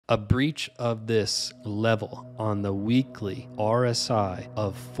A breach of this level on the weekly RSI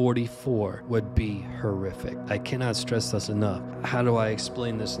of 44 would be horrific. I cannot stress this enough. How do I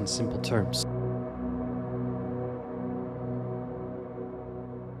explain this in simple terms?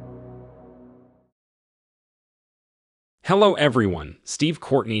 Hello everyone, Steve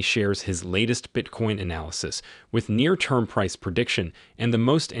Courtney shares his latest Bitcoin analysis with near-term price prediction and the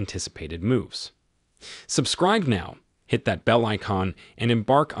most anticipated moves. Subscribe now, hit that bell icon, and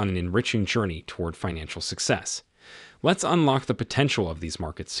embark on an enriching journey toward financial success. Let's unlock the potential of these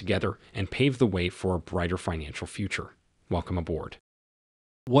markets together and pave the way for a brighter financial future. Welcome aboard.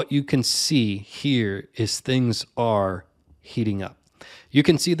 What you can see here is things are heating up. You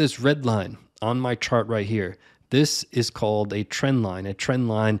can see this red line on my chart right here. This is called a trend line. A trend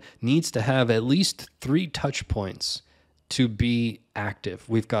line needs to have at least 3 touch points to be active.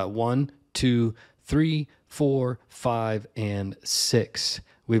 We've got 1, 2, 3, 4, 5, and 6.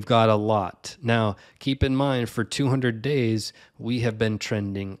 We've got a lot. Now, keep in mind, for 200 days, we have been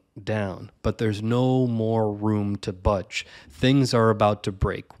trending down, but there's no more room to budge. Things are about to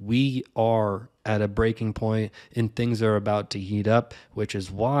break. We are at a breaking point and things are about to heat up, which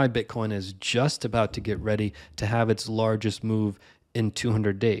is why Bitcoin is just about to get ready to have its largest move in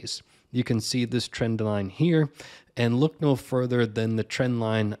 200 days. You can see this trend line here, and look no further than the trend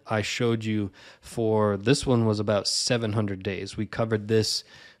line I showed you for this one was about 700 days. We covered this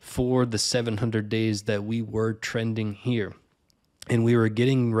for the 700 days that we were trending here. And we were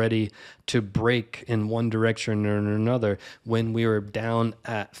getting ready to break in one direction or another when we were down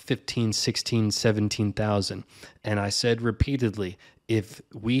at 15, 16, 17,000. And I said repeatedly, if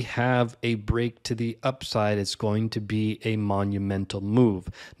we have a break to the upside, it's going to be a monumental move.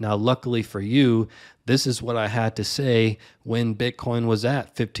 Now, luckily for you, this is what I had to say when Bitcoin was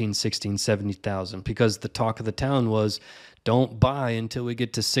at 15, 16, 70,000, because the talk of the town was, don't buy until we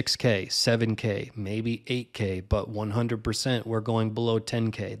get to 6K, 7K, maybe 8K, but 100% we're going below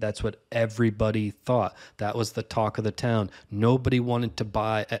 10K. That's what everybody thought. That was the talk of the town. Nobody wanted to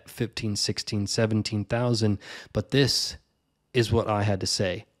buy at 15, 16, 17,000, but this is what I had to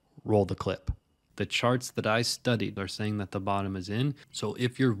say. Roll the clip. The charts that I studied are saying that the bottom is in. So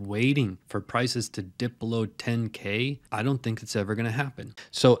if you're waiting for prices to dip below 10K, I don't think it's ever going to happen.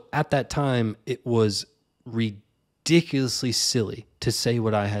 So at that time, it was ridiculously silly to say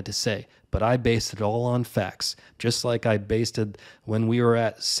what I had to say, but I based it all on facts. Just like I based it when we were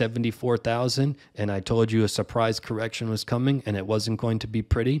at 74,000 and I told you a surprise correction was coming and it wasn't going to be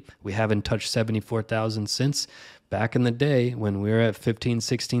pretty. We haven't touched 74,000 since. Back in the day when we were at 15,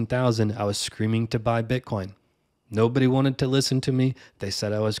 16,000, I was screaming to buy Bitcoin. Nobody wanted to listen to me. They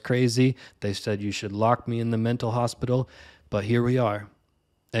said I was crazy. They said you should lock me in the mental hospital. But here we are.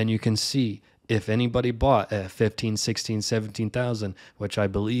 And you can see if anybody bought at 15, 16, 17,000, which I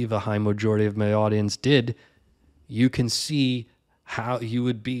believe a high majority of my audience did, you can see how you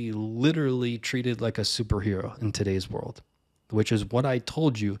would be literally treated like a superhero in today's world, which is what I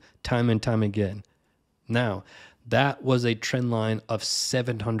told you time and time again. Now, that was a trend line of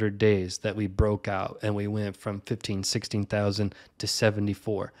 700 days that we broke out and we went from 15, 16,000 to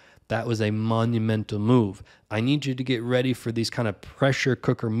 74. That was a monumental move. I need you to get ready for these kind of pressure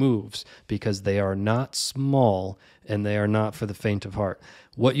cooker moves because they are not small and they are not for the faint of heart.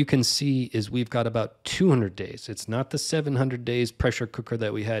 What you can see is we've got about 200 days. It's not the 700 days pressure cooker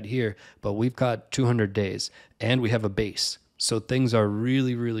that we had here, but we've got 200 days and we have a base. So things are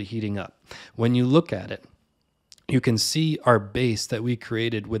really, really heating up. When you look at it, you can see our base that we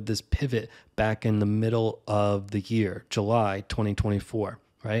created with this pivot back in the middle of the year, July 2024,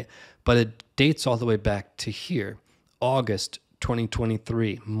 right? But it dates all the way back to here, August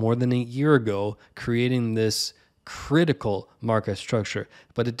 2023, more than a year ago, creating this critical market structure.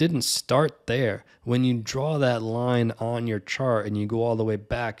 But it didn't start there. When you draw that line on your chart and you go all the way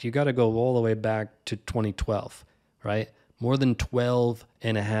back, you got to go all the way back to 2012, right? More than 12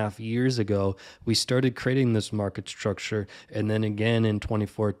 and a half years ago, we started creating this market structure, and then again in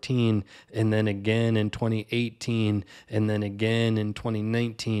 2014, and then again in 2018, and then again in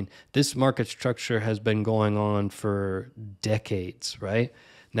 2019. This market structure has been going on for decades, right?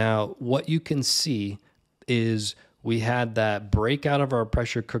 Now, what you can see is we had that breakout of our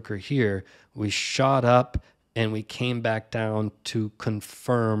pressure cooker here. We shot up and we came back down to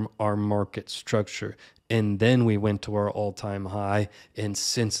confirm our market structure. And then we went to our all-time high. And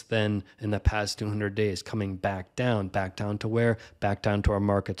since then, in the past 200 days, coming back down to where? Back down to our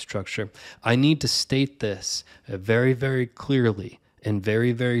market structure. I need to state this very, very clearly and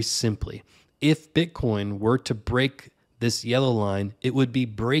very, very simply. If Bitcoin were to break this yellow line, it would be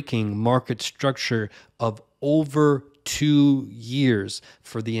breaking market structure of over 2 years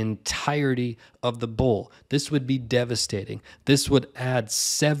for the entirety of the bull. This would be devastating. This would add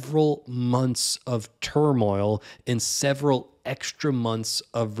several months of turmoil and several extra months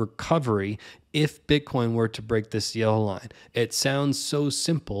of recovery if Bitcoin were to break this yellow line. It sounds so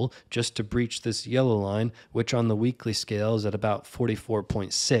simple just to breach this yellow line, which on the weekly scale is at about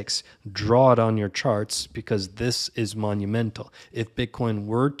 44.6. Draw it on your charts because this is monumental. If Bitcoin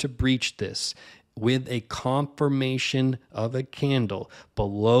were to breach this, with a confirmation of a candle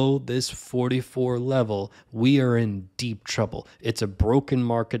below this 44 level, we are in deep trouble. It's a broken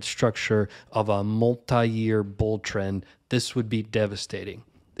market structure of a multi-year bull trend. This would be devastating.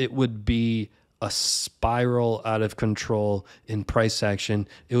 It would be a spiral out of control in price action.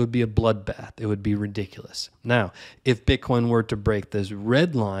 It would be a bloodbath. It would be ridiculous. Now, if Bitcoin were to break this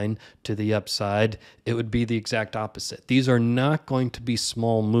red line to the upside, it would be the exact opposite. These are not going to be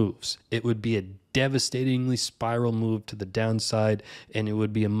small moves. It would be a devastatingly spiral move to the downside, and it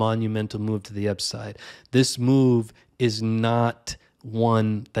would be a monumental move to the upside. This move is not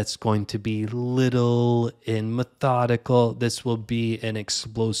one that's going to be little and methodical. This will be an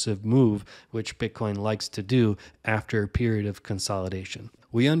explosive move, which Bitcoin likes to do after a period of consolidation.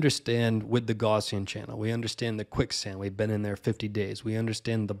 We understand with the Gaussian channel, we understand the quicksand. We've been in there 50 days. We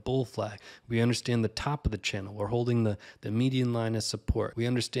understand the bull flag. We understand the top of the channel. We're holding the median line as support. We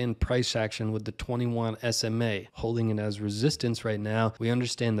understand price action with the 21 SMA, holding it as resistance right now. We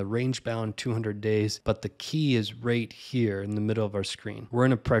understand the range bound 200 days, but the key is right here in the middle of our screen. We're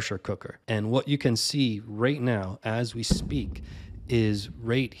in a pressure cooker. And what you can see right now as we speak is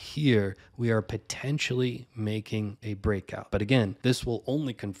right here, we are potentially making a breakout. But again, this will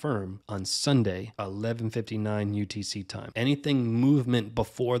only confirm on Sunday, 11:59 UTC time. Anything movement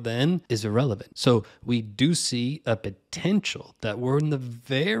before then is irrelevant. So we do see a potential that we're in the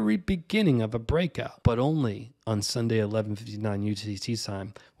very beginning of a breakout, but only on Sunday, 11:59 UTC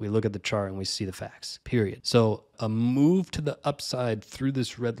time, we look at the chart and we see the facts, period. So a move to the upside through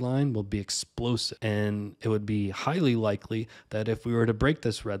this red line will be explosive. And it would be highly likely that if we were to break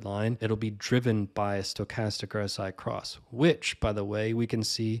this red line, it'll be driven by a stochastic RSI cross, which, by the way, we can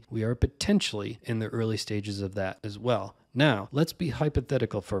see we are potentially in the early stages of that as well. Now, let's be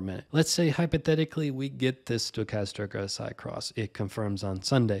hypothetical for a minute. Let's say hypothetically we get this stochastic RSI cross. It confirms on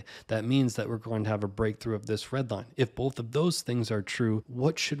Sunday. That means that we're going to have a breakthrough of this red line. If both of those things are true,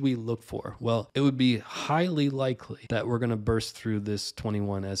 what should we look for? Well, it would be highly likely that we're going to burst through this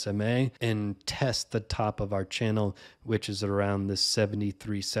 21 SMA and test the top of our channel, which is around this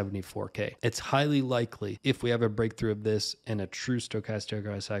 73, 74K. It's highly likely if we have a breakthrough of this and a true stochastic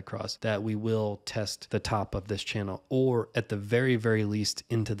RSI cross that we will test the top of this channel, or at the very, very least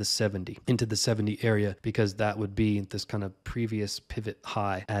into the 70 area, because that would be this kind of previous pivot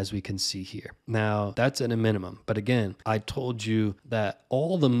high as we can see here. Now, that's at a minimum. But again, I told you that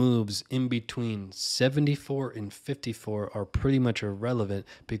all the moves in between 74 and 54 are pretty much irrelevant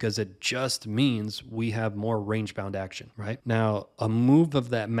because it just means we have more range bound action, right? Now, a move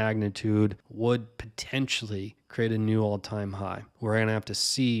of that magnitude would potentially create a new all-time high. We're going to have to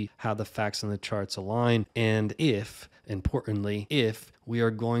see how the facts on the charts align, and importantly, if we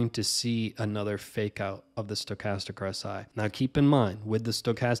are going to see another fake out of the stochastic RSI. Now, keep in mind, with the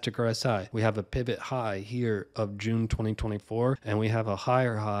stochastic RSI, we have a pivot high here of June 2024, and we have a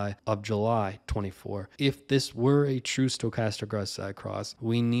higher high of July 24. If this were a true stochastic RSI cross,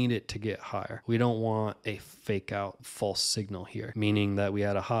 we need it to get higher. We don't want a fake out false signal here, meaning that we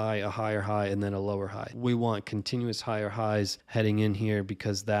had a high, a higher high, and then a lower high. We want continuous higher highs heading in here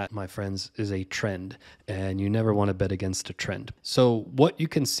because that, my friends, is a trend, and you never want to bet against a trend. So what you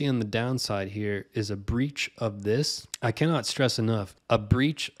can see on the downside here is a breach of this. I cannot stress enough, a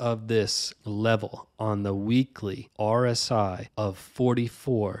breach of this level on the weekly RSI of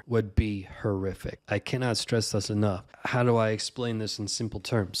 44 would be horrific. I cannot stress this enough. How do I explain this in simple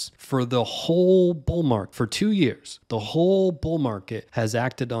terms? For the whole bull market, for 2 years, the whole bull market has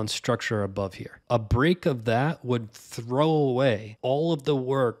acted on structure above here. A break of that would throw away all of the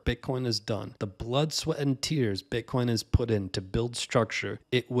work Bitcoin has done, the blood, sweat, and tears Bitcoin has put in to build structure.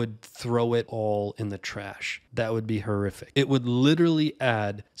 It would throw it all in the trash. That would be horrific. It would literally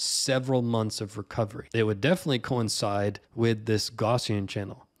add several months of recovery. It would definitely coincide with this Gaussian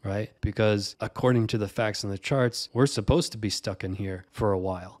channel. right? Because according to the facts and the charts, we're supposed to be stuck in here for a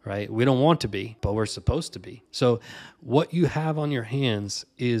while, right? We don't want to be, but we're supposed to be. So what you have on your hands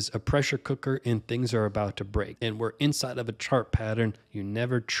is a pressure cooker and things are about to break. And we're inside of a chart pattern. You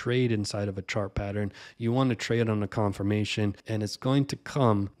never trade inside of a chart pattern. You want to trade on a confirmation, and it's going to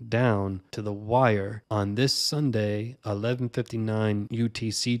come down to the wire on this Sunday, 11:59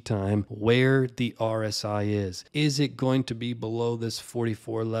 UTC time, where the RSI is. Is it going to be below this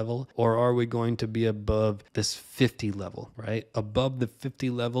 44 level, or are we going to be above this 50 level, right? Above the 50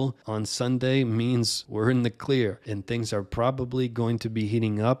 level on Sunday means we're in the clear and things are probably going to be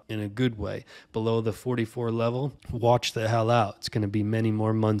heating up in a good way. Below the 44 level, watch the hell out. It's going to be many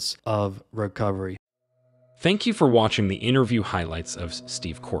more months of recovery. Thank you for watching the interview highlights of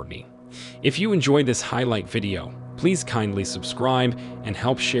Steve Courtney. If you enjoyed this highlight video, please kindly subscribe and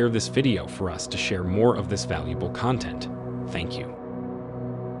help share this video for us to share more of this valuable content. Thank you.